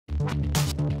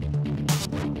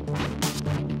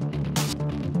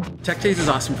Tech Days is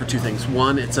awesome for two things.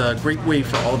 One, it's a great way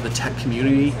for all of the tech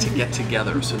community to get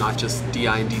together. So not just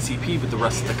DI and DCP, but the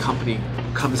rest of the company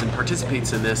comes and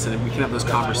participates in this, and we can have those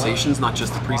conversations, not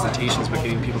just the presentations, but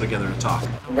getting people together to talk.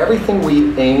 Everything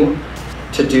we aim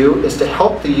to do is to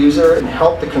help the user and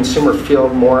help the consumer feel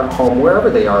more at home wherever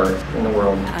they are in the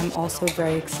world. I'm also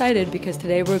very excited because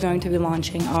today we're going to be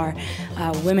launching our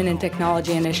Women in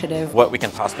Technology initiative. What we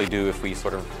can possibly do if we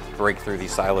sort of break through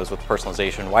these silos with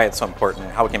personalization, why it's so important,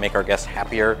 how we can make our guests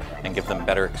happier and give them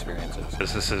better experiences.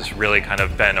 This has really kind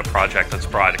of been a project that's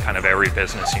brought kind of every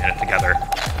business unit together.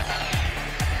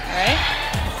 All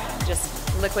right,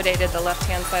 just liquidated the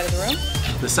left-hand side of the room.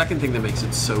 The second thing that makes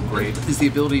it so great is the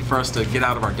ability for us to get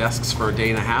out of our desks for a day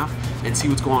and a half and see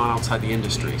what's going on outside the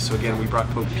industry. So again, we brought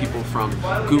people from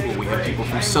Google, we had people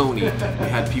from Sony, we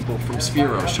had people from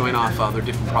Sphero showing off their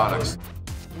different products.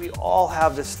 We all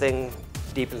have this thing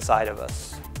deep inside of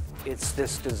us. It's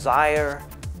this desire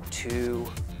to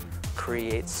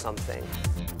create something.